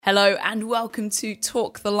Hello and welcome to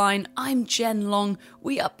Talk the Line. I'm Jen Long.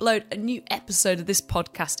 We upload a new episode of this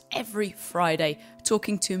podcast every Friday,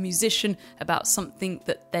 talking to a musician about something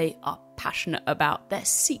that they are passionate about, their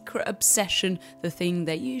secret obsession, the thing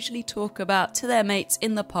they usually talk about to their mates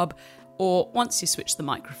in the pub, or once you switch the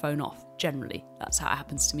microphone off. Generally, that's how it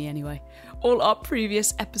happens to me anyway. All our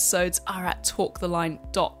previous episodes are at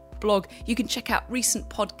talktheline.blog. You can check out recent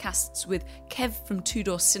podcasts with Kev from Two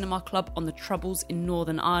Door Cinema Club on the Troubles in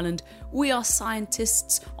Northern Ireland, We Are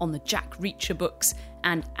Scientists on the Jack Reacher books,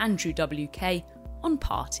 and Andrew WK on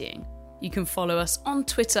partying. You can follow us on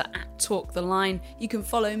Twitter at Talk the Line. You can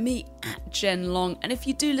follow me at Jen Long. And if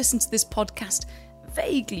you do listen to this podcast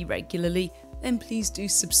vaguely regularly, then please do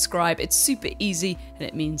subscribe. It's super easy and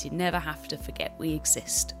it means you never have to forget we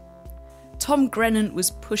exist. Tom Grennan was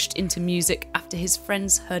pushed into music after his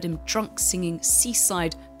friends heard him drunk singing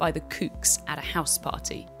Seaside by the Kooks at a house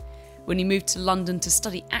party. When he moved to London to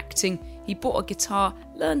study acting, he bought a guitar,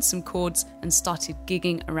 learned some chords and started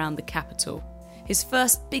gigging around the capital. His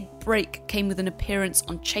first big break came with an appearance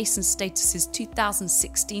on Chase & Status's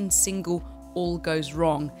 2016 single All Goes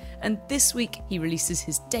Wrong, and this week he releases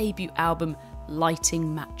his debut album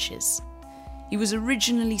Lighting Matches. He was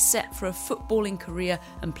originally set for a footballing career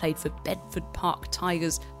and played for Bedford Park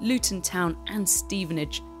Tigers, Luton Town and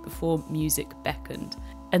Stevenage before music beckoned.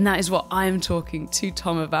 And that is what I am talking to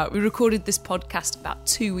Tom about. We recorded this podcast about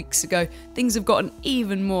 2 weeks ago. Things have gotten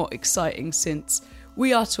even more exciting since.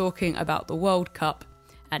 We are talking about the World Cup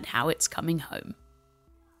and how it's coming home.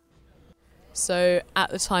 So at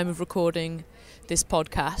the time of recording this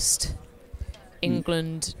podcast,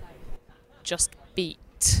 England just beat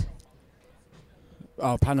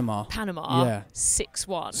Panama. Yeah.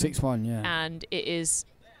 6-1. 6-1, yeah. And it is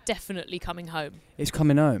definitely coming home. It's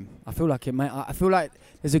coming home. I feel like it may. I feel like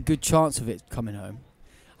there's a good chance of it coming home.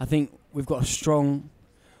 I think we've got a strong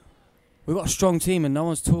team, and no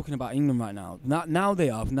one's talking about England right now. Now they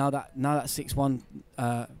are. Now that 6-1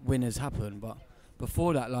 win has happened, but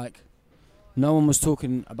before that, like, no one was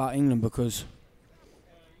talking about England because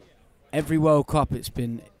every World Cup it's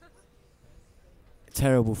been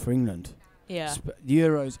terrible for England. Yeah. The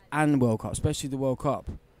Euros and World Cup, especially the World Cup.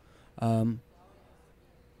 And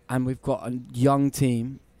we've got a young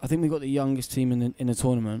team. I think we've got the youngest team in the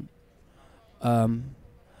tournament. And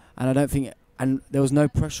I don't think, and there was no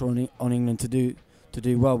pressure on England to do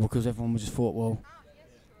well because everyone just thought, well,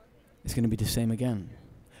 it's going to be the same again.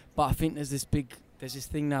 But I think there's this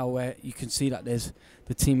thing now where you can see that there's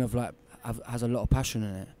the team has a lot of passion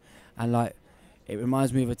in it, and like it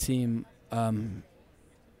reminds me of a team.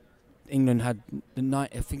 England had I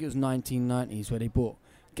think it was 1990s where they bought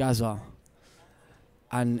Gaza,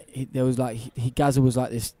 and Gaza was like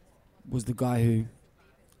this, was the guy who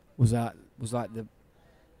was like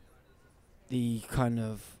the kind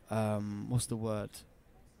of what's the word,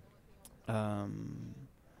 the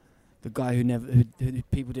guy who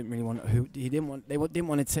people didn't really want, they didn't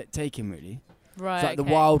want to take him really. Right. It's like the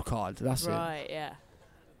wild card. That's it. Right. Yeah.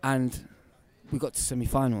 And we got to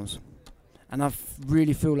semi-finals, and I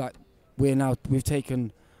really feel like we've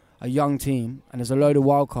taken a young team, and there's a load of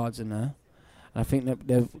wild cards in there, and I think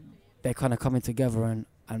that they're kind of coming together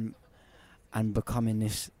and becoming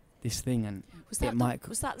this thing. And was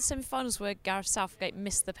that the semi-finals where Gareth Southgate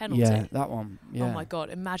missed the penalty? Yeah, that one. Yeah. Oh my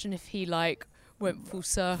God! Imagine if he went full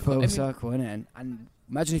circle. Full circle, innit? And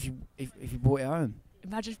imagine if he brought it home.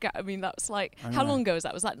 Imagine if that was like, how long ago was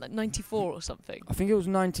that? Was that like 94 or something? I think it was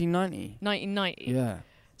 1990. 1990. Yeah.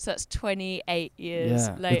 So that's 28 years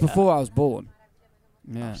later. It was before I was born.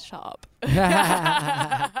 Yeah. Oh, shut up.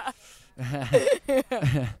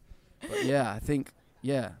 But yeah, I think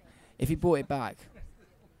if he brought it back,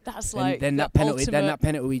 that's then that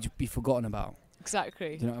penalty would be forgotten about.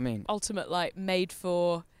 Exactly. Do you know what I mean? Ultimate, like, made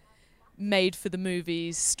for the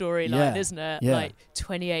movies storyline, isn't it? Yeah. Like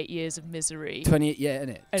 28 years of misery. 28, yeah, isn't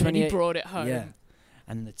it? And then he brought it home. Yeah.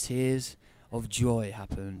 And the tears of joy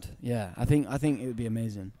happened. Yeah, I think it would be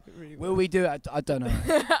amazing. Really will we do it? I don't know.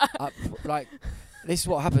 Like, this is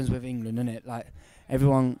what happens with England, isn't it? Like,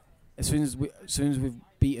 everyone, as soon as we've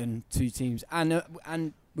beaten two teams, and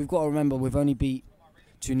we've got to remember we've only beat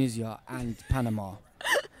Tunisia and Panama.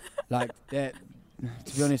 Like, to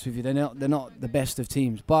be honest with you, they're not the best of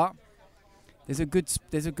teams, but there's a good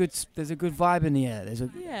vibe in the air.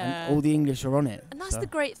 And all the English are on it. And that's the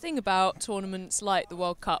great thing about tournaments like the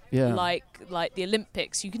World Cup, like the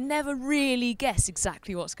Olympics. You can never really guess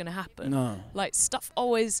exactly what's going to happen. No. Like, stuff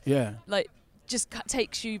always just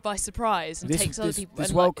takes you by surprise and takes other people.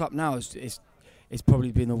 This World Cup now it's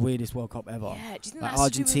probably been the weirdest World Cup ever. Yeah, do you think like that's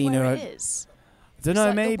Argentina to do with where it is? don't know,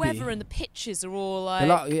 like maybe. The weather and the pitches are all like...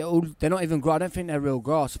 They're not even grass. I don't think they're real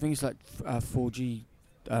grass. I think it's like 4G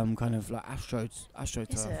kind of like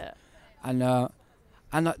AstroTurf. Is it? And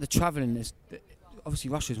like the travelling is...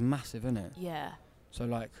 Obviously, Russia's massive, isn't it? Yeah. So,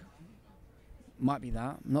 like, might be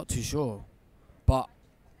that. I'm not too sure. But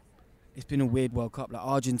it's been a weird World Cup. Like,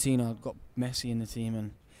 Argentina got Messi in the team,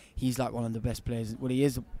 and he's like one of the best players. Well, he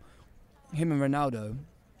is. Him and Ronaldo.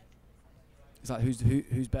 It's like who's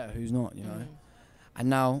better, who's not, you know. And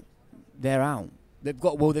now they're out.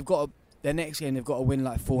 Their next game they've got to win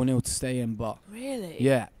like 4-0 to stay in. But really,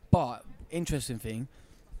 yeah. But interesting thing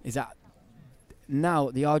is that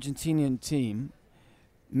now the Argentinian team,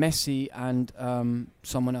 Messi and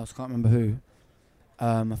someone else, can't remember who.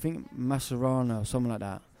 I think Mascherano or someone like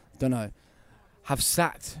that. Don't know. Have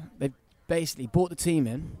sacked. They've basically brought the team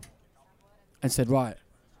in and said, right,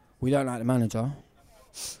 we don't like the manager.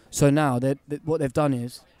 So now what they've done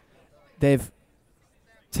is they've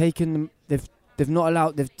taken them. They've not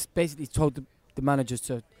allowed. They've basically told the managers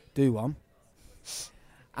to do one,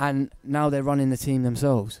 and now they're running the team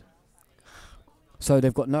themselves. So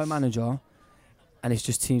they've got no manager, and it's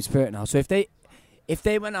just team spirit now. So if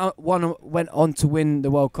they went on to win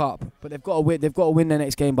the World Cup, but they've got to win their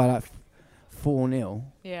next game by like 4-0.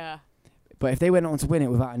 Yeah. But if they went on to win it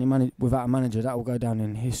without a manager, that will go down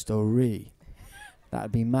in history.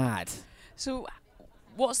 That'd be mad. So,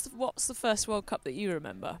 what's the first World Cup that you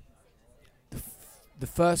remember? The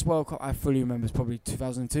first World Cup I fully remember is probably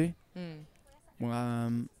 2002.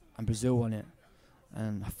 And Brazil won it.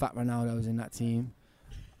 And Fat Ronaldo was in that team.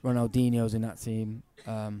 Ronaldinho was in that team.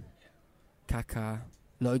 Kaká.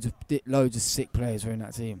 Loads of sick players were in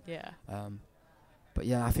that team. Yeah. But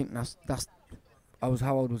yeah, I think that's.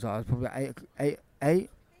 How old was I? I was probably eight.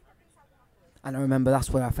 And I remember that's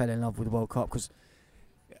where I fell in love with the World Cup, because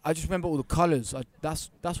I just remember all the colours. That's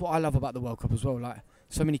what I love about the World Cup as well. Like,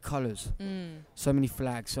 so many colours, so many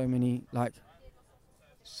flags, so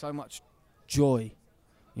much joy,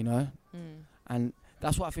 you know. And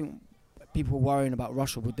that's what I think people were worrying about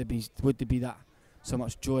Russia. Would there be that so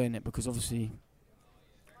much joy in it? Because obviously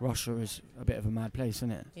Russia is a bit of a mad place,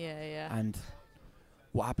 isn't it? Yeah, yeah. And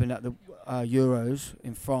what happened at the Euros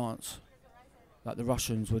in France, like the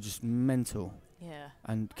Russians were just mental. Yeah.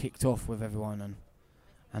 And kicked off with everyone,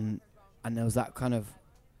 and there was that kind of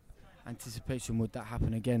anticipation: would that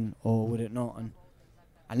happen again, or would it not?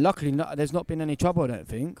 And luckily, there's not been any trouble, I don't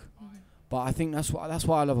think. But I think that's what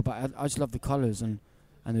I love about it. I just love the colours and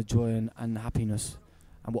the joy and the happiness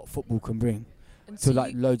and what football can bring to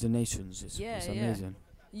like loads of nations. It's amazing.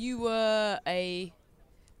 You were a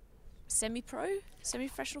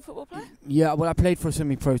semi-professional football player? Yeah, well, I played for a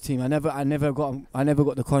semi-pro team. I never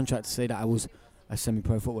got the contract to say that I was a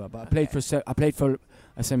semi-pro footballer, but I played for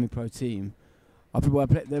a semi-pro team.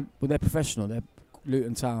 They're professional. They're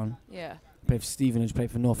Luton Town. Yeah. Played for Stevenage.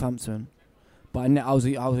 Played for Northampton. But I was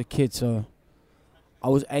a kid, so I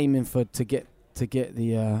was aiming to get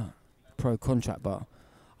the pro contract, but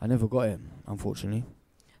I never got it, unfortunately.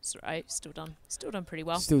 That's right. Still done pretty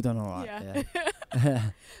well. Still done all right.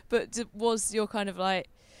 Yeah. But was your kind of like,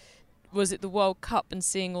 was it the World Cup and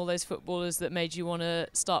seeing all those footballers that made you want to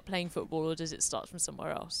start playing football, or does it start from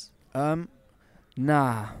somewhere else?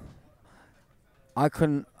 Nah. I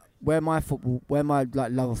couldn't. Where my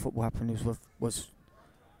like love of football happened was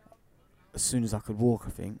as soon as I could walk. I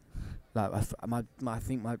think. Like I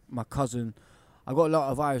think my cousin, I got a lot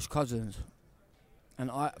of Irish cousins, and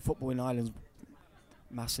football in Ireland's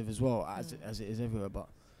massive as well as it is everywhere. But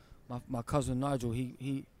my cousin Nigel,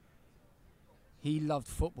 he loved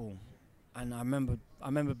football, and I remember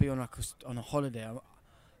being on a holiday. I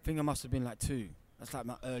think I must have been like 2. That's like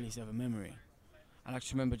my earliest ever memory, and I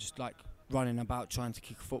just remember just like running about trying to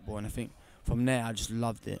kick a football, and I think from there I just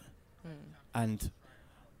loved it, and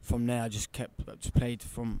from there I just played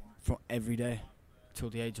from every day till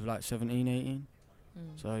the age of like 17, 18.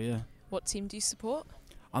 So yeah. What team do you support?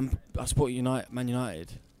 I support Man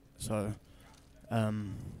United. So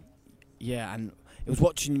yeah, and it was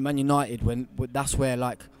watching Man United when that's where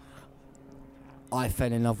like I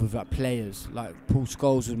fell in love with like players. Like Paul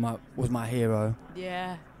Scholes was my hero.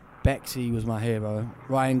 Yeah. Bexy was my hero.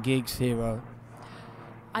 Ryan Giggs, hero.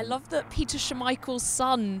 I love that Peter Schmeichel's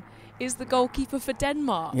son is the goalkeeper for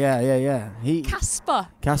Denmark. Yeah. Kasper,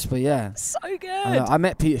 yeah. So good. I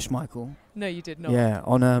met Peter Schmeichel. No, you did not. Yeah,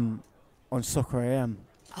 on Soccer AM.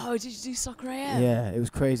 Oh, did you do Soccer AM? Yeah, it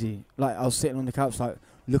was crazy. Like, I was sitting on the couch, like,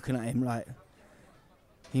 looking at him, like,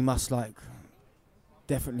 he must, like,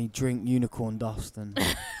 definitely drink unicorn dust, and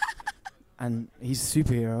and he's a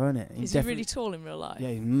superhero, isn't it? Is he really tall in real life? Yeah,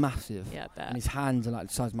 he's massive. Yeah, I bet. And his hands are, like,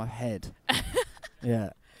 the size of my head. Yeah.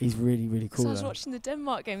 He's really, really cool. So I was though. watching the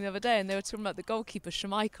Denmark game the other day, and they were talking about the goalkeeper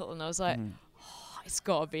Schmeichel, and I was like, oh, it's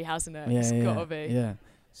got to be, hasn't it? It's got to be. Yeah.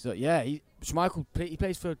 So yeah, Schmeichel he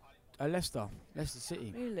plays for Leicester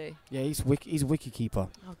City. Really? Yeah, he's a wicked keeper.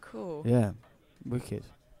 Oh, cool. Yeah, wicked.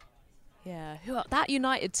 Yeah. That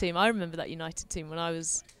United team? I remember that United team when I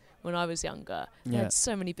was younger. They Yeah. had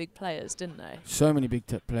so many big players, didn't they? So many big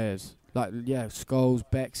players. Like, Scholes,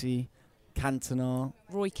 Bexy, Cantona,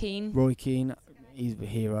 Roy Keane. Roy Keane, he's a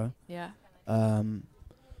hero. Yeah.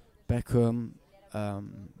 Beckham,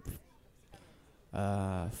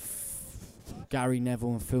 Gary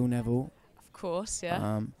Neville and Phil Neville. Of course,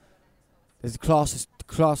 yeah. There's a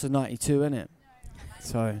class of 92, innit?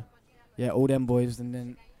 So, yeah, all them boys. And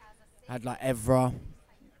then had like Evra.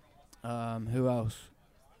 Who else?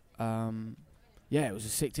 Yeah, it was a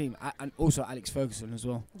sick team. And also Alex Ferguson as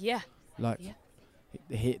well. Yeah. Like, Yeah.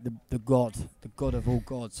 the god of all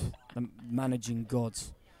gods, the managing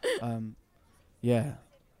gods. Yeah,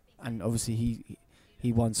 and obviously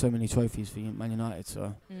he won so many trophies for Man United.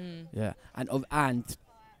 So yeah, and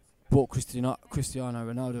brought Cristiano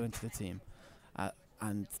Ronaldo into the team,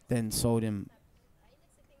 and then sold him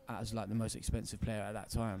as like the most expensive player at that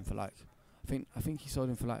time for like, I think he sold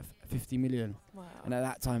him for like 50 million. Wow. And at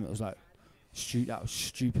that time it was like that was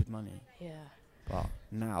stupid money. Yeah. But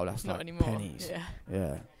now that's Not like anymore. pennies. Yeah.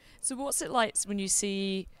 Yeah. So what's it like when you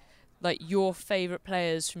see like your favourite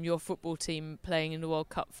players from your football team playing in the World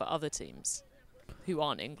Cup for other teams who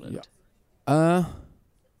aren't England? I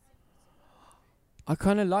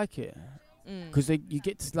kind of like it Mm. because you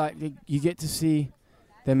get to see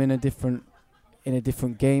them in a different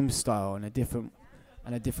game style and a different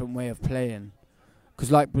way of playing.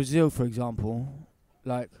 Because like Brazil, for example,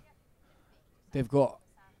 like they've got.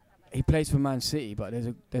 He plays for Man City, but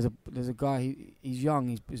there's a guy. He's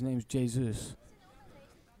young. His name's Jesus.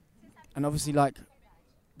 And obviously, like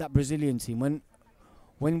that Brazilian team,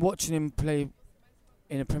 when watching him play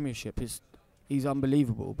in a Premiership, he's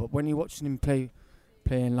unbelievable. But when you're watching him playing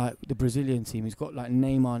like the Brazilian team, he's got like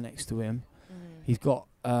Neymar next to him. He's got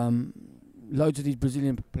loads of these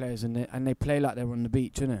Brazilian players, and they play like they're on the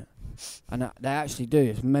beach, innit? And they actually do.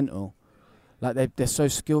 It's mental. Like they're so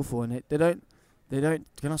skillful, and they don't.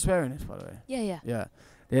 Can I swear in this, by the way? Yeah. Yeah.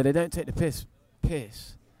 They don't take the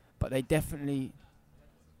piss, but they definitely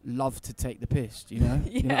love to take the piss. Do you know?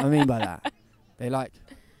 You know what I mean by that? They like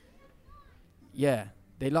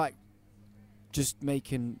just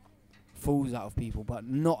making fools out of people, but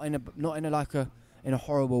not in a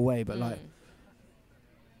horrible way. But like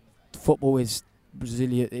football is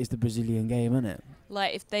the Brazilian game, isn't it?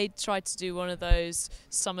 Like if they tried to do one of those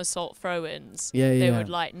somersault throw-ins, Yeah, they yeah. would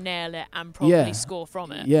like nail it and probably score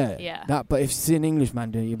from it. Yeah. That, but if you see an Englishman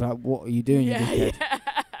doing it, you're like, what are you doing, you dickhead? Do you know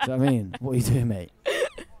what I mean? What are you doing, mate?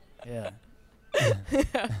 Yeah.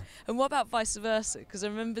 And what about vice versa? Because I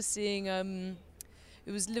remember seeing it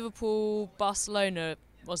was Liverpool-Barcelona,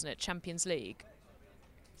 wasn't it? Champions League.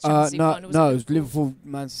 Champions League final, No, it was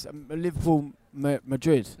Liverpool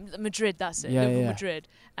Madrid. Madrid, that's it. Yeah, Liverpool yeah. Madrid.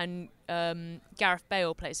 And Gareth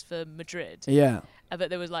Bale plays for Madrid. Yeah. But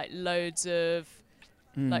there was like loads of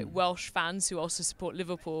like Welsh fans who also support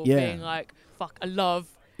Liverpool being like, fuck, I love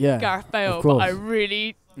Gareth Bale, but I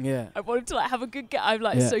want him to like have a good game. I'm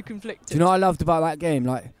like so conflicted. Do you know what I loved about that game?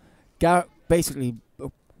 Like, Gareth, basically, a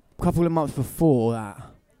couple of months before that,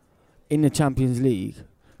 in the Champions League,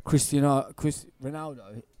 Cristiano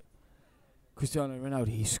Ronaldo,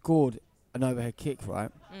 he scored an overhead kick,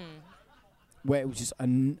 right? Where it was just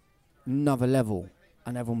another level,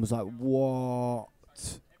 and everyone was like, "What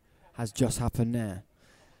has just happened there?"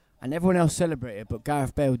 And everyone else celebrated, but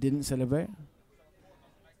Gareth Bale didn't celebrate.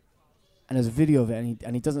 And there's a video of it,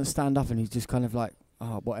 and he doesn't stand up, and he's just kind of like,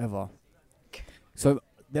 "Oh, whatever." So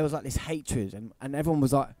there was like this hatred, and everyone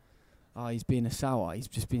was like, "Oh, he's being sour. He's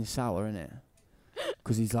just being sour, innit?"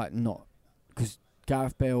 Because he's like not, because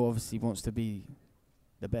Gareth Bale obviously wants to be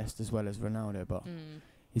the best as well as Ronaldo, but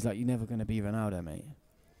he's like, you're never going to be Ronaldo, mate.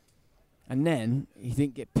 And then he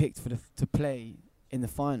didn't get picked to play in the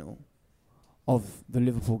final of the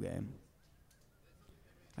Liverpool game.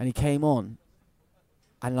 And he came on,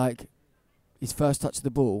 and like his first touch of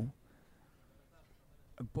the ball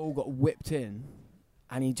got whipped in,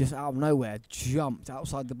 and he just out of nowhere jumped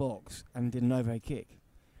outside the box and did an overhead kick.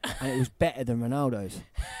 And it was better than Ronaldo's.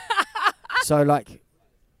 So like,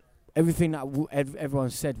 everything that everyone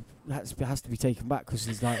said has to be taken back, because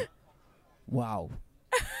he's like, wow,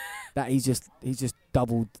 that he's just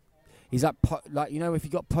doubled. He's like you know, if you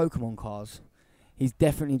got Pokemon cards, he's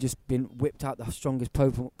definitely just been whipped out the strongest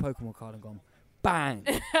Pokemon card and gone, bang,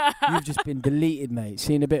 you've just been deleted, mate.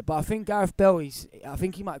 Seen a bit, but I think Gareth Bale, I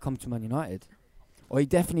think he might come to Man United. Or he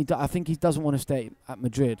definitely. I think he doesn't want to stay at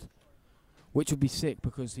Madrid, which would be sick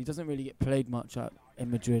because he doesn't really get played much in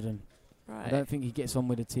Madrid, and I don't think he gets on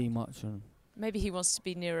with the team much. And maybe he wants to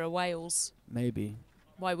be nearer Wales. Maybe.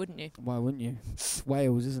 Why wouldn't you? Why wouldn't you? It's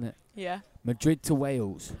Wales, isn't it? Yeah. Madrid to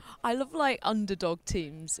Wales. I love like underdog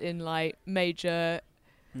teams in like major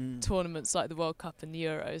tournaments like the World Cup and the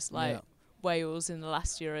Euros, like Wales in the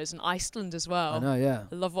last Euros and Iceland as well. I know, yeah.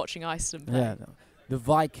 I love watching Iceland play. Yeah, the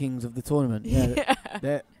Vikings of the tournament. Yeah,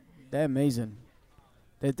 they're amazing.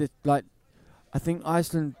 They're like, I think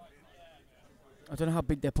Iceland. I don't know how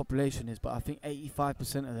big their population is, but I think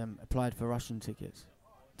 85% of them applied for Russian tickets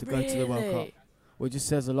to go to the World Cup. Well, it just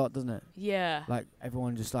says a lot, doesn't it? Yeah. Like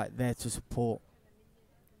everyone just like there to support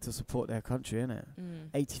their country, innit?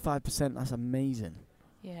 85%, that's amazing.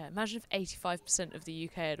 Yeah, imagine if 85% of the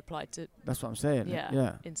UK had applied to. That's what I'm saying.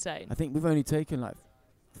 Yeah. Insane. I think we've only taken like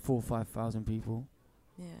 4,000 or 5,000 people.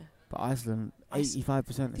 Yeah. But Iceland, 85%. I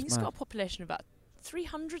think it's got a population of about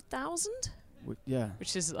 300,000. Yeah.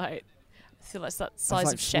 Which is like, I feel like it's that size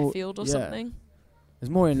like of Sheffield or something.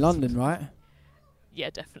 There's more in London, right? Yeah,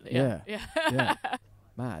 definitely. Yeah.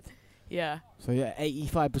 Mad. Yeah. So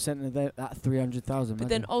 85% of that 300,000. But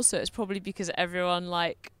then also it's probably because everyone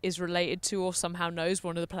like is related to or somehow knows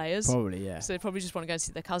one of the players. Probably, yeah. So they probably just want to go and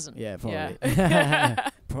see their cousin. Yeah, probably. Yeah.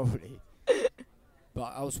 Probably.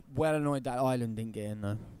 But I was well annoyed that Ireland didn't get in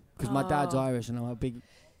though, because my dad's Irish and I'm a big.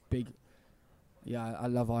 Yeah, I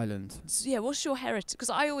love Ireland. So yeah, what's your heritage? Because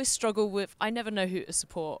I always struggle with. I never know who to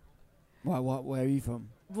support. Why? Where are you from?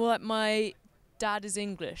 Well, like my dad is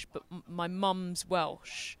English, but my mum's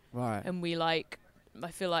Welsh. Right. And we like. I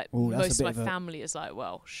feel like most of my family is like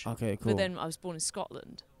Welsh. Okay, cool. But then I was born in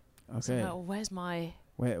Scotland. Okay. So I'm like, where's my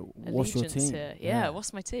what's your team? Here? Yeah,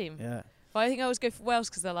 what's my team? Yeah. But I think I always go for Wales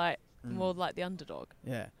because they're like more like the underdog.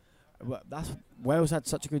 Yeah. Well, Wales had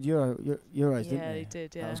such a good Euros, didn't they? Yeah, they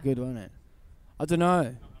did. Yeah. That was good, wasn't it? I don't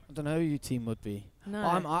know who your team would be.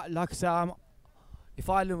 No. Like I said, if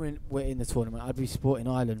Ireland were in the tournament, I'd be supporting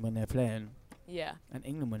Ireland when they're playing. Yeah. And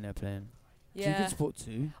England when they're playing. Yeah. So you can support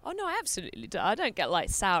too. Oh no, I absolutely do. I don't get like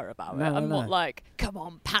sour about it. I'm not like, come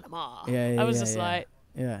on, Panama. Yeah, I was just like,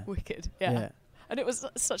 yeah, wicked. Yeah. And it was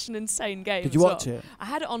such an insane game. Did you watch it? I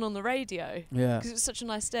had it on the radio. Yeah. Because it was such a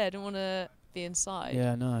nice day. I didn't want to be inside.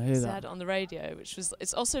 Yeah, no, I hear that. I had it on the radio,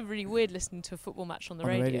 it's also really weird listening to a football match on the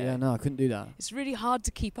radio. Yeah, no, I couldn't do that. It's really hard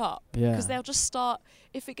to keep up. Yeah. Because they'll just start,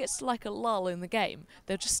 if it gets to like a lull in the game,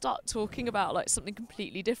 they'll just start talking about like something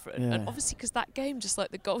completely different. Yeah. And obviously because that game just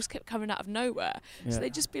like the goals kept coming out of nowhere. Yeah. So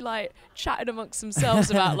they'd just be like chatting amongst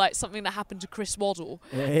themselves about like something that happened to Chris Waddle.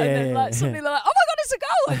 Yeah, and then like suddenly they're like, oh my God, it's a goal!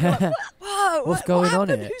 And you're like, whoa, what's going on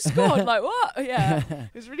here? Who scored? Like what? Yeah.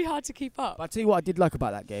 It was really hard to keep up. But I tell you what I did like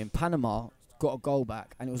about that game. Panama got a goal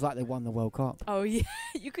back and it was like they won the World Cup. Oh yeah,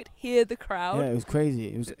 you could hear the crowd. Yeah, it was crazy.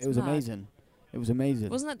 It was amazing. It was amazing.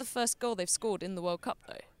 Wasn't that the first goal they've scored in the World Cup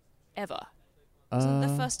though? Ever? Wasn't it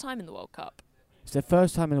their first time in the World Cup? It's their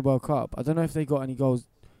first time in the World Cup. I don't know if they got any goals.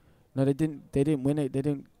 No, they didn't win it. They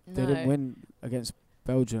didn't win against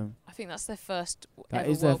Belgium. I think that's their first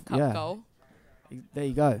ever World Cup goal. There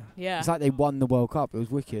you go. Yeah. It's like they won the World Cup. It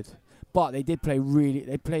was wicked. But they did play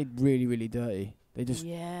they played really, really dirty. They just,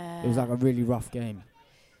 it was like a really rough game.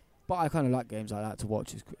 But I kind of like games like that to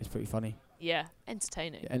watch. It's pretty funny. Yeah,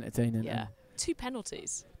 entertaining. Yeah, entertaining. Yeah. 2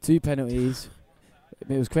 penalties. 2 penalties.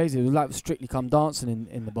 It was crazy. It was like Strictly Come Dancing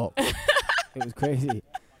in the box. It was crazy.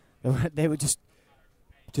 They were just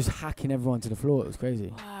hacking everyone to the floor. It was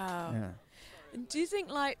crazy. Wow. Yeah. And do you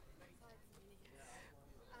think like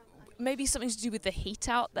maybe something to do with the heat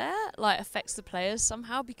out there like affects the players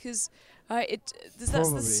somehow? Because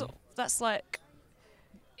that's like.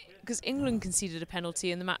 Because England conceded a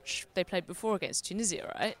penalty in the match they played before against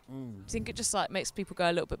Tunisia, right? Do you think it just like makes people go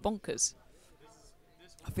a little bit bonkers?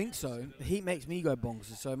 I think so. The heat makes me go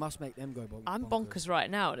bonkers, so it must make them go bonkers. I'm bonkers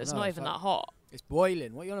right now, and it's not even that hot. It's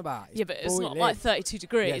boiling. What are you on about? Yeah, but it's not like 32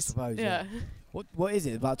 degrees. Yeah, I suppose. Yeah. What is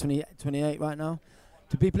it? About 28 right now?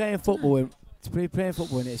 To be playing football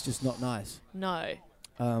and it's just not nice. No.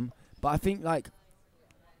 But I think like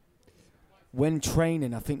when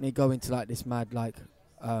training, I think they go into like this mad like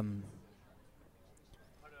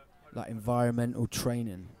environmental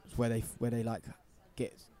training where they like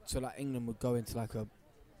get, so like England would go into like a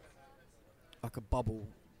bubble,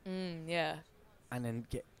 yeah, and then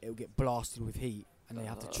it'll get blasted with heat, and they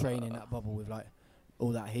have to train in that bubble with like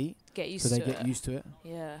all that heat. Get used to it. So they get used to it.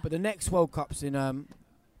 Yeah. But the next World Cup's in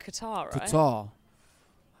Qatar, right? Qatar,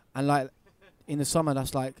 and like in the summer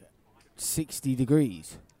that's like 60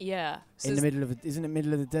 degrees. Yeah. So in the middle of isn't it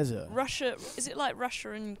middle of the desert? Russia, is it like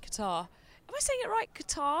Russia and Qatar? Am I saying it right?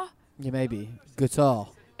 Qatar? Yeah, maybe. Qatar.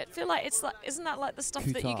 I feel like it's like, isn't that like the stuff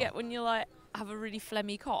that you get when you like have a really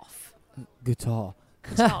phlegmy cough? Guitar.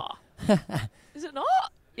 Is it not?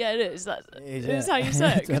 Yeah, it is. That is how you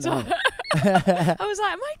say it. Guitar. I was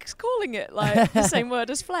like, am I calling it like the same word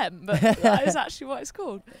as phlegm? But that is actually what it's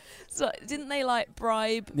called. So didn't they like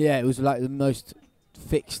bribe? Yeah, it was like the most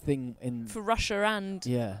fixed thing in for Russia and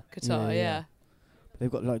Qatar. Yeah. They've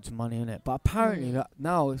got loads of money in it, but apparently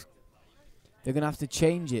now they're gonna have to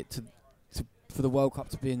change it to for the World Cup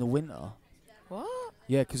to be in the winter. What?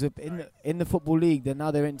 Yeah, because in the Football League,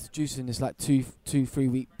 they're introducing this like 2-3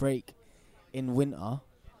 week break in winter.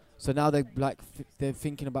 So now they're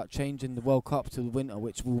thinking about changing the World Cup to the winter,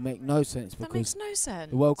 which will make no sense because that makes no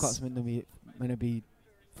sense. The World Cup's meant to be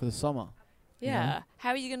for the summer. Yeah. You know? How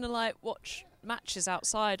are you going to like watch matches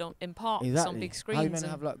outside in parks on big screens? How are you meant to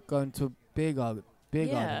have like going to a beer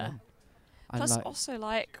garden? Plus, also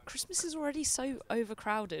like Christmas is already so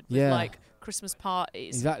overcrowded with like Christmas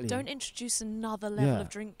parties. Exactly. Don't introduce another level of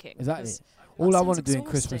drinking. Exactly. All I want to do in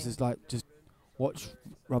Christmas is like just watch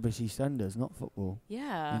rubbish EastEnders, not football.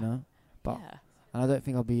 Yeah. You know? But and I don't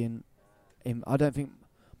think I'll be in I don't think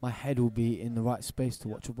my head will be in the right space to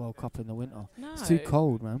watch a World Cup in the winter. No. It's too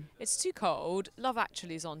cold, man. It's too cold. Love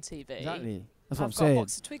Actually's on TV. Exactly. That's what I'm saying.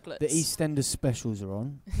 Box of Twiglets. The EastEnders specials are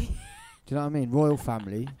on. Do you know what I mean? Royal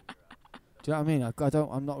Family. Do you know what I mean?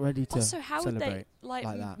 I'm not ready to also, how would celebrate they like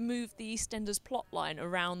that. move the EastEnders plot line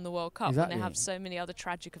around the World Cup when they have so many other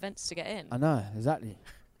tragic events to get in? I know, exactly.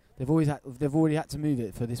 They've already had to move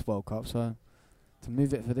it for this World Cup, so to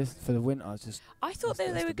move it for the winter is just. I thought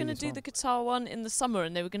they were going to do the Qatar one in the summer,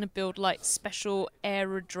 and they were going to build like special air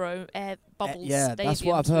bubbles. Yeah, that's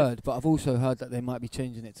what I've heard. But I've also heard that they might be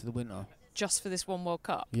changing it to the winter. Just for this one World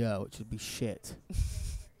Cup. Yeah, which would be shit.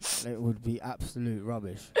 It would be absolute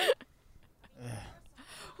rubbish.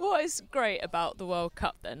 What is great about the World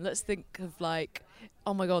Cup then? Let's think of like,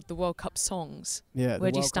 oh my God, the World Cup songs. Yeah.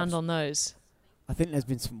 Where do you stand on those? I think there's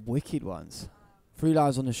been some wicked ones. 3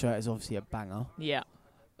 Lives on the Shirt is obviously a banger. Yeah.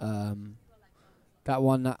 That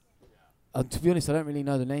one to be honest, I don't really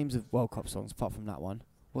know the names of World Cup songs apart from that one.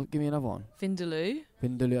 Well, give me another one.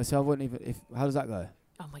 Vindaloo. I say I wouldn't even. How does that go?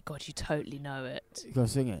 Oh my God, you totally know it. You gotta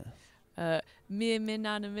sing it. Me and my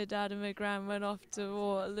nana, my dad and my gran went off to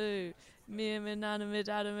Waterloo. Me and my nana, my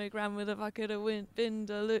dad and my gran with a bucket of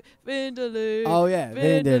Vindaloo, Vindaloo. Oh yeah,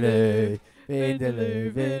 Vindaloo,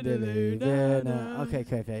 Vindaloo, Vindaloo, Vindaloo.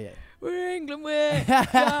 Okay, yeah. We're England, we're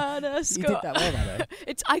gonna score. You did that well,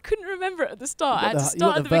 though. I couldn't remember it at the start. I had to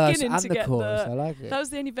start at the beginning to get chorus. I like it. That was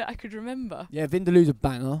the only bit I could remember. Yeah, Vindaloo's a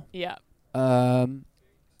banger. Yeah.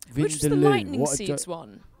 Which was the Lightning Seeds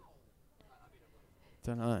one?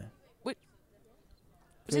 Don't know.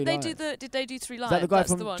 Did they do 3 Lives? Is that the guy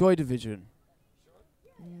from Joy Division?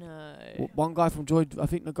 No. One guy from Joy. I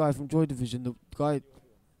think the guy from Joy Division. The guy.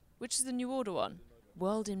 Which is the New Order one?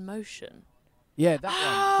 World in Motion. Yeah, that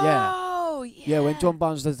one. Yeah. Oh, yeah. Yeah, when John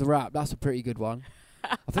Barnes does the rap, that's a pretty good one.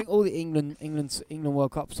 I think all the England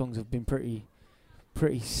World Cup songs have been pretty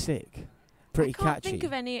sick, pretty catchy. I can't think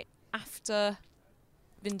of any after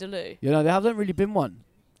Vindaloo. You know, there hasn't really been one.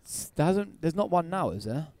 There's not one now, is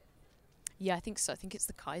there? Yeah, I think so. I think it's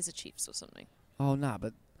the Kaiser Chiefs or something. Oh, nah,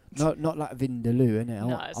 but not like Vindaloo, innit?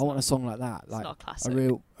 I want a song like that, like not a classic.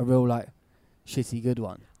 a real like shitty good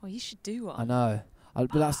one. Oh, you should do one. I know,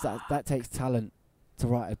 but that takes talent to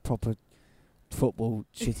write a proper football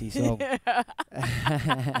shitty song.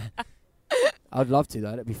 I'd love to though.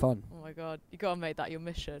 That'd be fun. Oh my God, you gotta make that your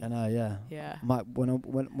mission. I know, yeah. Yeah.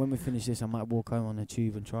 When we finish this, I might walk home on the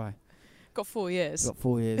tube and try. Got 4 years. Got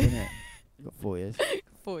 4 years, innit? Got 4 years.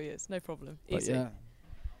 4 years, no problem. But easy. Yeah.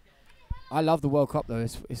 I love the World Cup though.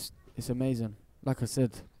 It's amazing. Like I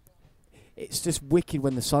said, it's just wicked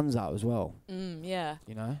when the sun's out as well. Yeah.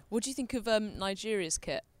 You know. What do you think of Nigeria's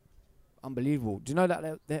kit? Unbelievable. Do you know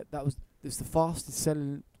that was the fastest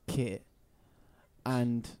selling kit,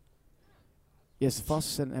 and yes, the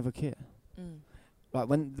fastest selling ever kit. Like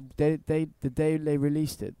when the day they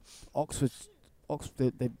released it, Oxford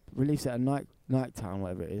they released it at Nighttown,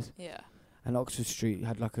 whatever it is. Yeah. And Oxford Street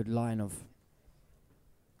had like a line of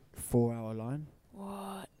 4-hour line.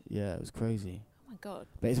 What? Yeah, it was crazy. Oh my God.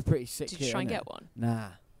 But it's a pretty sick kit. Did you try and get one? Nah.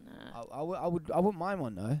 I wouldn't mind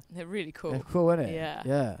one though. They're really cool. They're cool, innit? Yeah.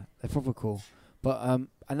 Yeah, they're proper cool. But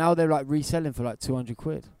and now they're like reselling for like 200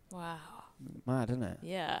 quid. Wow. Mad, isn't it?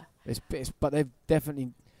 Yeah. But they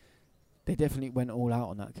definitely went all out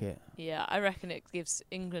on that kit. Yeah, I reckon it gives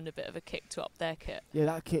England a bit of a kick to up their kit. Yeah,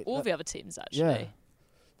 that kit. All the other teams actually. Yeah.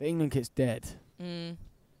 The England kit's dead. It's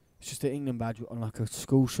just the England badge on like a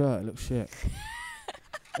school shirt. It looks shit.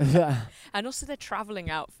 And also their travelling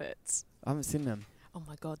outfits. I haven't seen them. Oh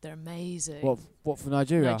my God, they're amazing. What for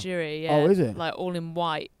Nigeria? Nigeria, yeah. Oh, is it? Like all in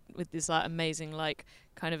white with this like amazing like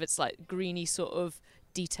kind of it's like greeny sort of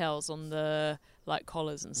details on the like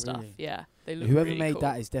collars and stuff. Really? Yeah, they look Whoever really made cool.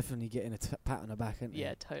 that is definitely getting a pat on the back, isn't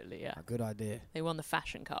Yeah, totally. Yeah, a good idea. They won the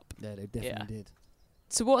Fashion Cup. Yeah, they definitely did.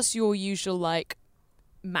 So what's your usual like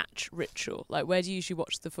match ritual? Like where do you usually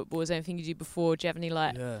watch the football? Is there anything you do before? Do you have any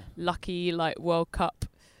like lucky like World Cup?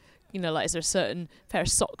 You know, like is there a certain pair of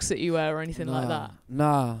socks that you wear or anything like that?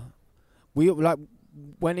 Nah. We like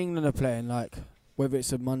when England are playing, like whether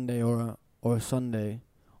it's a Monday or a Sunday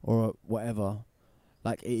or a whatever,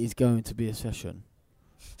 like it is going to be a session.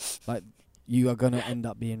 Like you are gonna end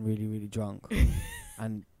up being really, really drunk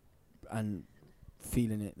and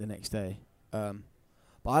feeling it the next day. But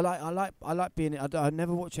I like being. I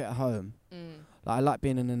never watch it at home. Like I like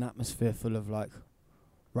being in an atmosphere full of like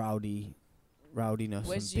rowdiness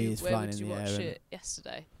and beers flying in the air. Where did you watch it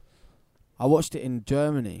yesterday? I watched it in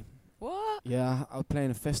Germany. What? Yeah, I was playing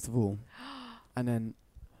a festival, and then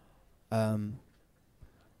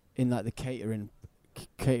in like the catering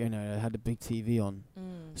area, I had a big TV on.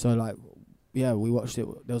 So like, yeah, we watched it.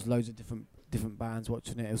 There was loads of different bands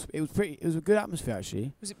watching it. It was a good atmosphere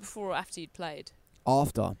actually. Was it before or after you'd played?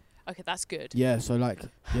 After. Okay, that's good. Yeah, so like,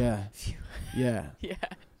 yeah. Yeah.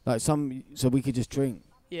 Like so we could just drink.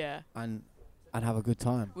 Yeah. And have a good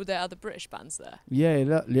time. Were there other British bands there? Yeah,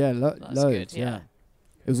 loads. Good, yeah.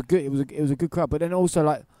 It was a good crowd, but then also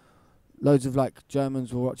like loads of like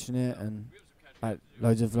Germans were watching it, and like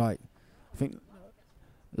loads of like I think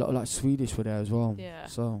a lot of like Swedish were there as well. Yeah.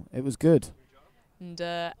 So it was good. And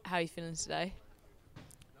how are you feeling today?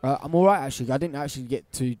 I'm all right actually. I didn't actually get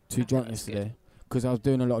too drunk yesterday because I was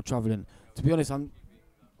doing a lot of travelling. To be honest, I'm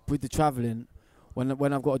with the travelling.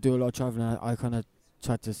 When I've got to do a lot of travelling, I kind of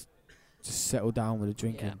try to just settle down with the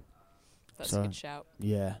drinking. Yeah. That's a good shout.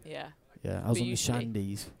 Yeah. Yeah. Yeah. I was on the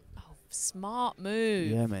Shandies. Oh, smart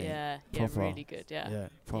move. Yeah, mate. Yeah. Proper. Yeah, really good. Yeah. Yeah,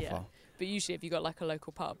 proper. Yeah. But usually, have you got like a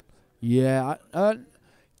local pub? Yeah.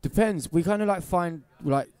 Depends. We kind of like find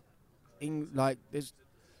like there's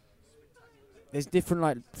different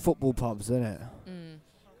like football pubs, isn't it?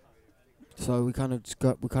 So we kind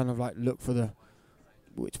of like look for the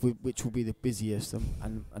which will be the busiest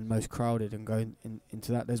and most crowded and go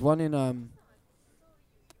into that. There's one in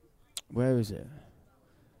where is it?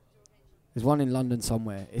 There's one in London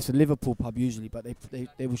somewhere. It's a Liverpool pub usually, but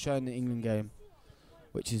they were showing the England game,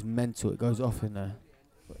 which is mental. It goes off in there.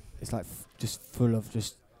 It's like just full of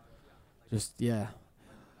just yeah.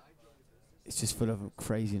 It's just full of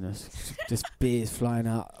craziness. Just beers flying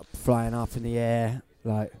up in the air,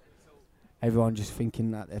 like everyone just thinking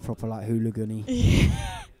that they're proper like hooligan-y.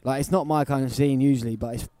 Like it's not my kind of scene usually,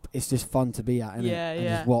 but it's just fun to be at, isn't it? And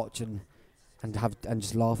just watch and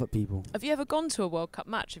just laugh at people. Have you ever gone to a World Cup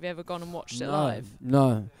match? Have you ever gone and watched it live?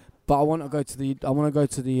 No, but I want to go to the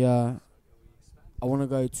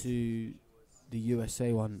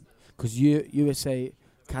USA one because USA,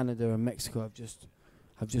 Canada, and Mexico have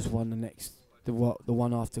just won the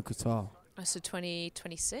one after Qatar. Oh, so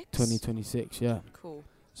 2026? 2026, yeah. Cool.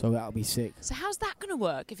 So that'll be sick. So how's that going to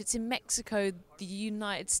work if it's in Mexico, the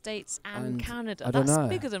United States and Canada? I don't know. That's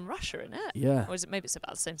bigger than Russia, isn't it? Yeah. Or is it maybe it's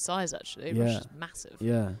about the same size actually? Yeah. Russia's massive.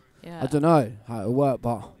 Yeah. Yeah. I don't know how it'll work,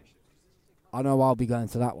 but I know I'll be going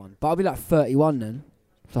to that one. But I'll be like 31 then.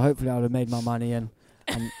 So hopefully I'll have made my money and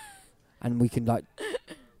we can like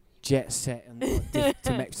jet set and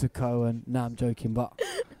to Mexico and I'm joking, but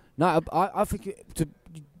no, I think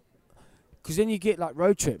because then you get like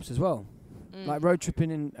road trips as well. Like road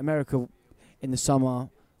tripping in America in the summer,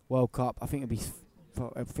 World Cup. I think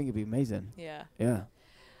it'd be amazing. Yeah. Yeah.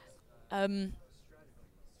 I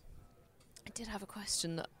did have a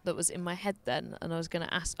question that was in my head then, and I was going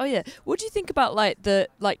to ask. Oh yeah, what do you think about like the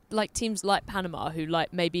like teams like Panama who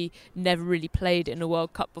like maybe never really played in a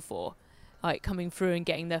World Cup before, like coming through and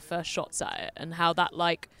getting their first shots at it, and how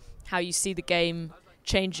you see the game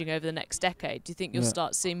changing over the next decade? Do you think you'll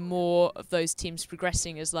start seeing more of those teams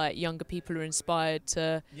progressing as like younger people are inspired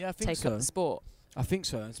to take up the sport? I think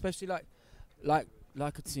so, especially like a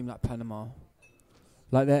team like Panama,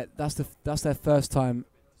 like that's their first time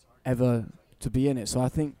ever to be in it. So I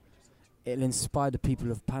think it'll inspire the people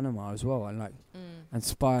of Panama as well, and like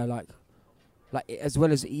inspire like as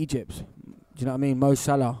well as Egypt. Do you know what I mean? Mo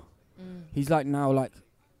Salah, he's like now like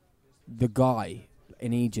the guy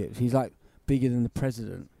in Egypt. He's like bigger than the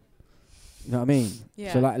president. You know what I mean?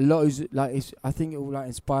 Yeah. So like loads, like I think it will like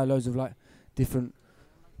inspire loads of like different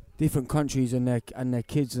countries and their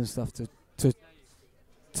kids and stuff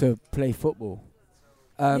to play football.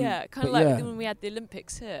 Kind of like when we had the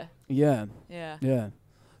Olympics here. Yeah. Yeah. Yeah.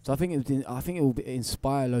 So I think it will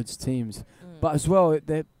inspire loads of teams. But as well,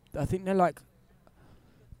 I think they're like,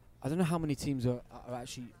 I don't know how many teams are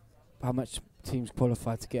actually, how much teams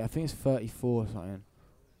qualify to get. I think it's 34 or something.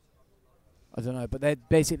 I don't know, but they're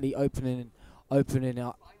basically opening it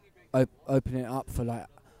up for like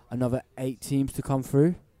another 8 teams to come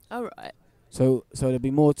through. All right. So there'll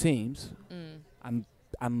be more teams and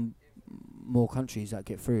more countries that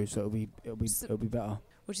get through. So it'll be better.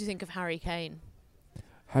 What do you think of Harry Kane?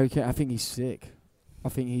 Harry Kane, I think he's sick. I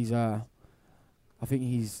think he's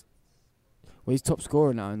top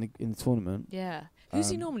scorer now in the tournament. Yeah. Who's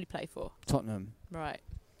he normally play for? Tottenham. Right.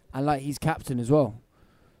 And like he's captain as well.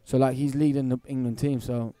 So like he's leading the England team,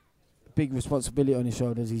 so big responsibility on his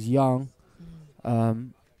shoulders. He's young.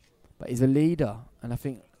 But he's a leader, and I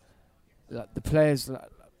think like the players,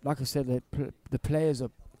 like I said, the players are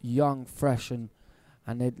young, fresh, and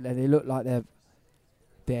they look like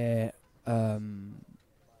they're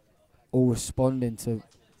all responding to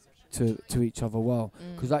each other well.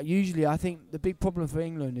 Because like usually, I think the big problem for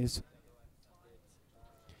England is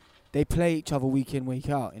they play each other week in, week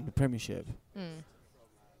out in the Premiership,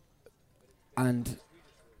 and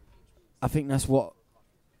I think that's what.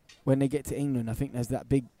 When they get to England, I think there's that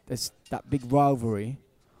big rivalry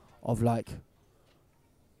of like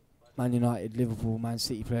Man United, Liverpool, Man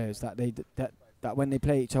City players that when they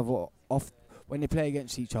play each other when they play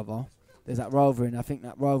against each other, there's that rivalry, and I think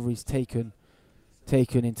that rivalry's taken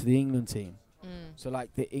into the England team. So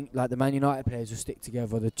like the Man United players will stick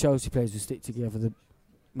together, the Chelsea players will stick together, the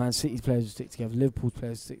Man City players will stick together, Liverpool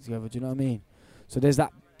players will stick together. Do you know what I mean? So there's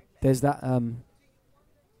that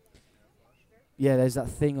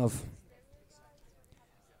thing of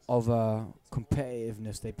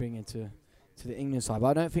competitiveness they bring into the England side, but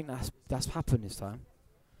I don't think that's happened this time.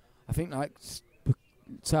 I think like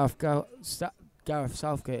Gareth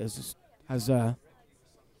Southgate has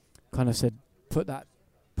kind of said put that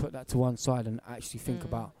to one side and actually think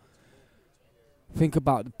about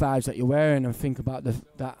the badge that you're wearing, and think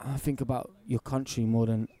about your country more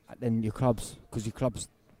than your clubs, because your clubs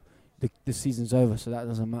the season's over, so that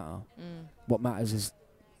doesn't matter. What matters is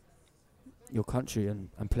your country and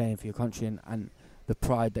playing for your country and the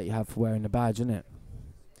pride that you have for wearing the badge, isn't it?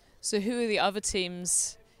 So who are the other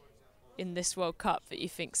teams in this World Cup that you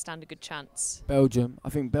think stand a good chance? Belgium. I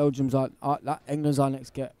think Belgium's England's our next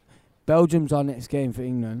game. Belgium's our next game for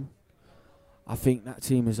England. I think that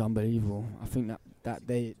team is unbelievable. I think that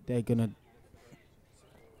they're gonna.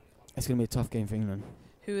 It's gonna be a tough game for England.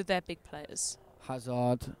 Who are their big players?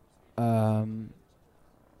 Hazard. I'm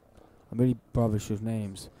really rubbish with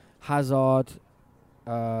names. Hazard,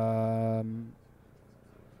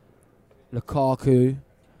 Lukaku,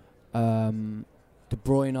 De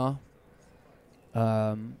Bruyne.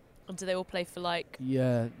 And do they all play for like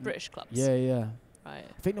British clubs? Yeah. Right.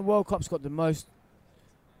 I think the World Cup's got the most.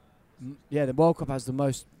 The World Cup has the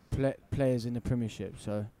most players in the Premiership,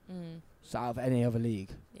 so out of any other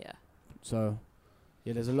league. Yeah. So,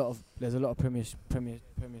 there's a lot of Premiership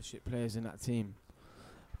players in that team,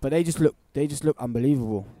 but they just look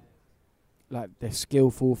unbelievable. Like they're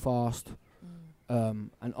skillful, fast,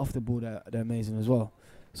 and off the ball they're amazing as well.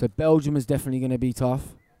 So Belgium is definitely going to be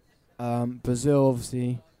tough. Brazil,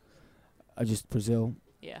 obviously, are just Brazil.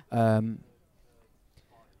 Yeah.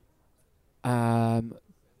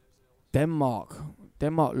 Denmark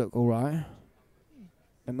look all right.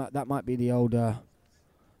 That might be the older,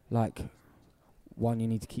 like, one you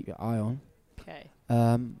need to keep your eye on. Okay.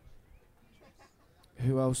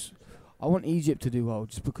 Who else? I want Egypt to do well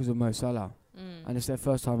just because of Mo Salah. And it's their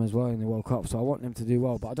first time as well in the World Cup, so I want them to do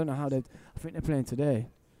well. But I don't know how I think they're playing today.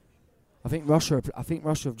 I think Russia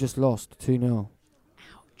have just lost 2-0.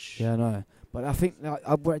 Ouch. Yeah, I know. But I think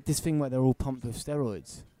I've read this thing where they're all pumped with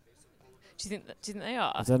steroids. Do you think they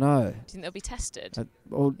are? I don't know. Do you think they'll be tested?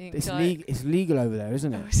 It's legal over there,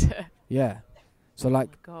 isn't it? Oh, is it? Yeah. So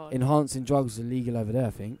enhancing drugs are legal over there,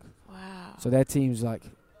 I think. Wow. So their team's like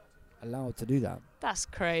allowed to do that. That's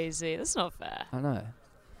crazy. That's not fair. I know.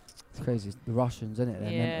 It's crazy. The Russians, isn't it?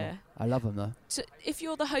 They're mental. I love them though. So if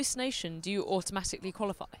you're the host nation, do you automatically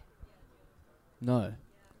qualify? No.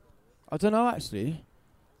 I don't know actually.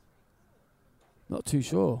 Not too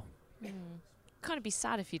sure. Kind of be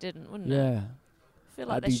sad if you didn't, wouldn't it? Yeah. I feel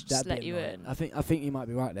like they should just let you in. I think you might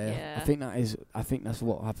be right there. Yeah. I think that's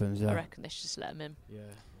what happens. Yeah. I reckon they should just let him in. Yeah.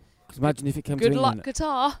 Because imagine if it came to Good England. luck,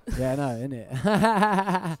 Qatar. Yeah, I know,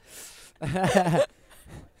 innit?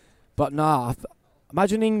 But nah,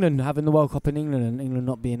 imagine England having the World Cup in England and England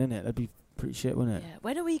not being in it. That'd be pretty shit, wouldn't it? Yeah.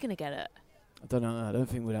 When are we gonna get it? I don't know. I don't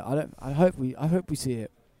think we'll. I hope we see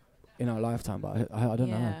it in our lifetime, but I don't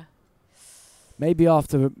know. Maybe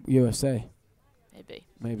after USA.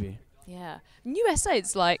 Maybe. Yeah. In USA,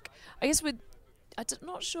 it's like, I guess I'm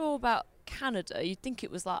not sure about Canada. You'd think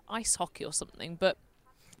it was like ice hockey or something, but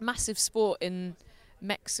massive sport in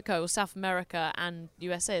Mexico or South America and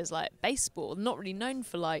USA is like baseball. Not really known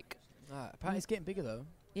for like... apparently it's getting bigger though.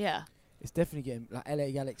 Yeah. It's definitely getting, like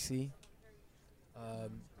LA Galaxy.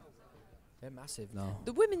 They're massive now.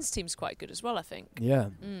 The women's team's quite good as well, I think. Yeah.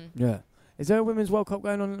 Yeah. Is there a Women's World Cup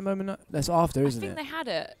going on at the moment? That's after, isn't it? I think they had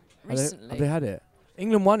it recently. Have they had it?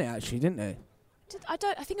 England won it, actually, didn't they?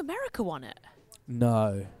 I think America won it.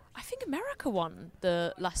 No. I think America won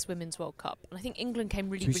the last Women's World Cup. And I think England came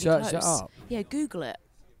really close. Search that up? Yeah, Google it.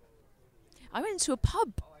 I went to a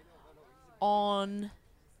pub on...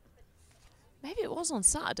 Maybe it was on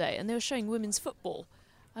Saturday, and they were showing women's football.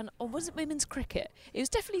 Or was it women's cricket? It was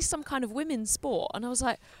definitely some kind of women's sport. And I was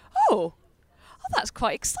like, oh, that's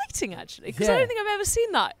quite exciting, actually. Because I don't think I've ever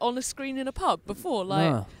seen that on a screen in a pub before.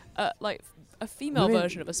 Like a female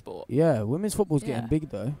version of a sport. Yeah, women's football's getting big,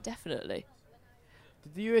 though. Definitely.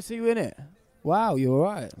 Did the USA win it? Wow, you're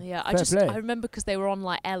right. Yeah, I remember because they were on,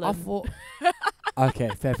 like, Ellen. I thought... Okay,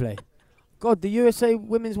 fair play. God, the USA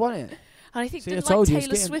women's won it. And I think didn't like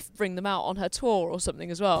Taylor Swift bring them out on her tour or something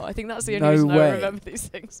as well? I think that's the only reason I remember these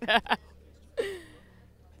things.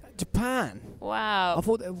 Japan. Wow. I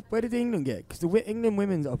thought, where did England get? Because the England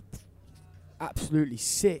women are absolutely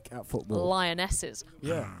sick at football. Lionesses.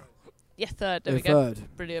 Yeah. Yeah, third. There we go.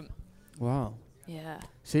 Third. Brilliant. Wow. Yeah.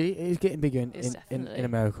 See, it is getting bigger in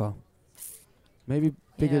America. Maybe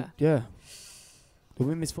bigger. Yeah. The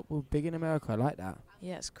women's football big in America. I like that.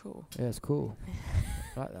 Yeah, it's cool. Yeah, it's cool.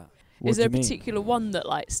 I like that. Is there a particular one that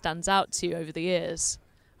like stands out to you over the years?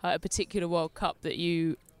 A particular World Cup that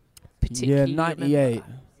you particularly remember? 98.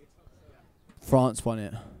 France won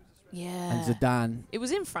it. Yeah. And Zidane. It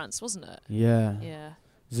was in France, wasn't it? Yeah. Yeah.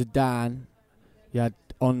 Zidane. You had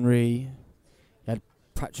Henry. You had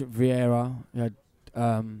Patrick Vieira.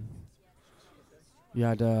 You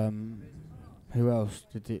had who else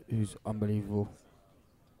who's unbelievable?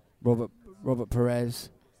 Robert Perez.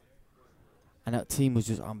 And that team was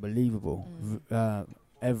just unbelievable.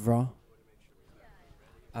 Evra.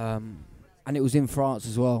 And it was in France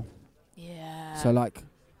as well. Yeah. So, like,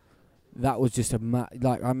 that was just I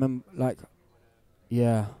remember, like,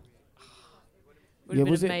 yeah. Would have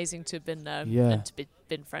been amazing to have been and to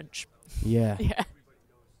been French. Yeah. Yeah.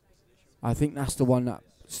 I think that's the one that...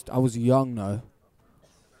 I was young, though.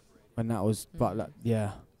 When that was... But, like,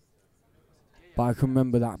 yeah. But I can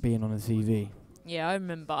remember that being on the TV. Yeah, I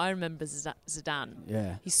remember Zidane.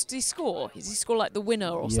 Yeah. He score? Does he score like the winner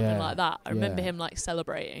or something like that? I remember him like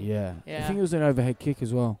celebrating. Yeah. I think it was an overhead kick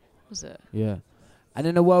as well. Was it? Yeah. And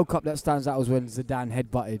in the World Cup that stands out was when Zidane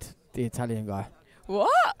headbutted the Italian guy.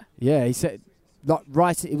 What? Yeah, he said, like,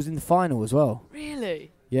 it was in the final as well.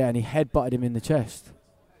 Really? Yeah, and he headbutted him in the chest.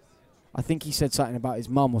 I think he said something about his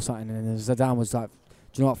mum or something, and then Zidane was like, do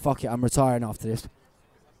you know what, fuck it, I'm retiring after this.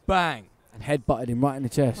 Bang! And headbutted him right in the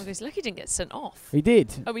chest. Well, he's lucky he didn't get sent off. He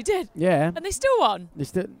did. Oh, he did? Yeah. And they still won?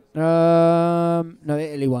 No,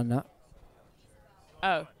 Italy won that.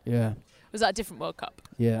 Oh. Yeah. Was that a different World Cup?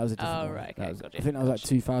 Yeah, that was a different one. Oh, right, okay, got it. I think that was like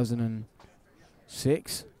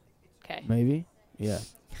 2006. Okay. Maybe. Yeah.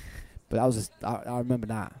 But that was I remember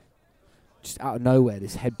that. Just out of nowhere,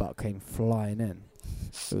 this headbutt came flying in.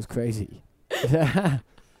 It was crazy.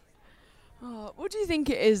 What do you think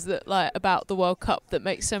it is that like about the World Cup that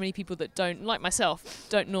makes so many people that don't, like myself,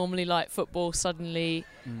 don't normally like football suddenly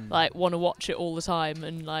like want to watch it all the time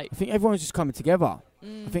and like? I think everyone's just coming together.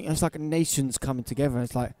 I think it's like a nation's coming together. And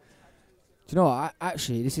it's like, do you know what?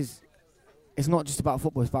 Actually, it's not just about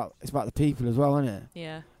football. It's about the people as well, isn't it?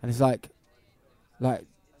 Yeah. And it's like,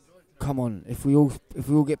 come on, if we all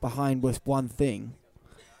get behind this one thing,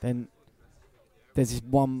 then there's this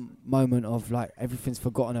one moment of like everything's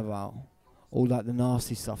forgotten about. All like the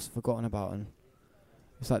nasty stuff's forgotten about, and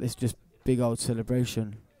it's like this just big old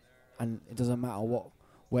celebration, and it doesn't matter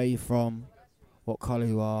where you're from, what colour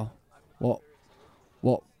you are, what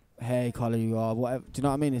hair colour you are, whatever. Do you know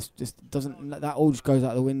what I mean? It's just that all just goes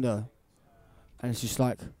out the window, and it's just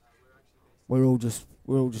like we're all just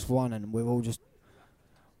one, and we're all just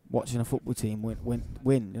watching a football team win.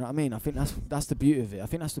 You know what I mean? I think that's the beauty of it. I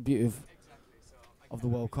think that's the beauty of the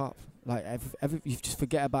World Cup. Like you just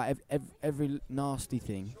forget about every nasty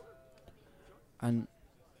thing, and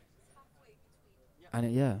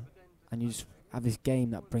you just have this game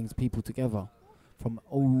that brings people together from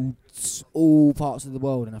all parts of the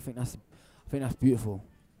world, and I think that's beautiful.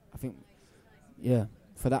 I think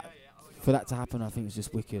for that to happen, I think it's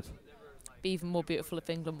just wicked. Be even more beautiful if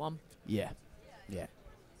England won. Yeah,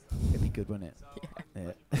 it'd be good, wouldn't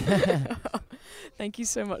it? Yeah. Thank you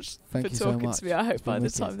so much for talking to me. I hope by the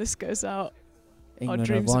time this goes out, England our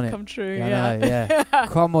dreams have come true. Yeah.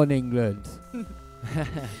 Come on, England.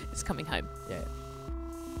 It's coming home. Yeah.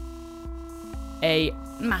 A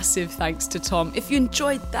massive thanks to Tom. If you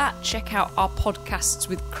enjoyed that, check out our podcasts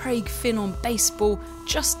with Craig Finn on baseball,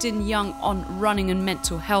 Justin Young on running and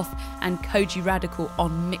mental health, and Koji Radical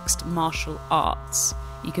on mixed martial arts.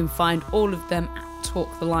 You can find all of them at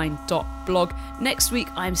talktheline.blog. Next week,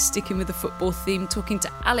 I'm sticking with the football theme, talking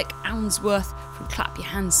to Alec Ounsworth from Clap Your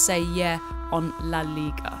Hands Say Yeah on La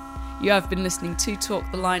Liga. You have been listening to Talk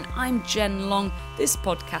the Line. I'm Jen Long. This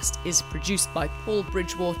podcast is produced by Paul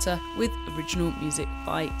Bridgewater with original music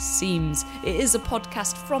by Seams. It is a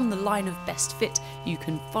podcast from the line of Best Fit. You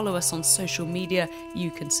can follow us on social media. You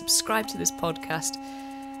can subscribe to this podcast.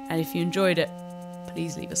 And if you enjoyed it,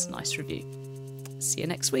 please leave us a nice review. See you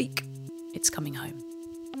next week. It's coming home.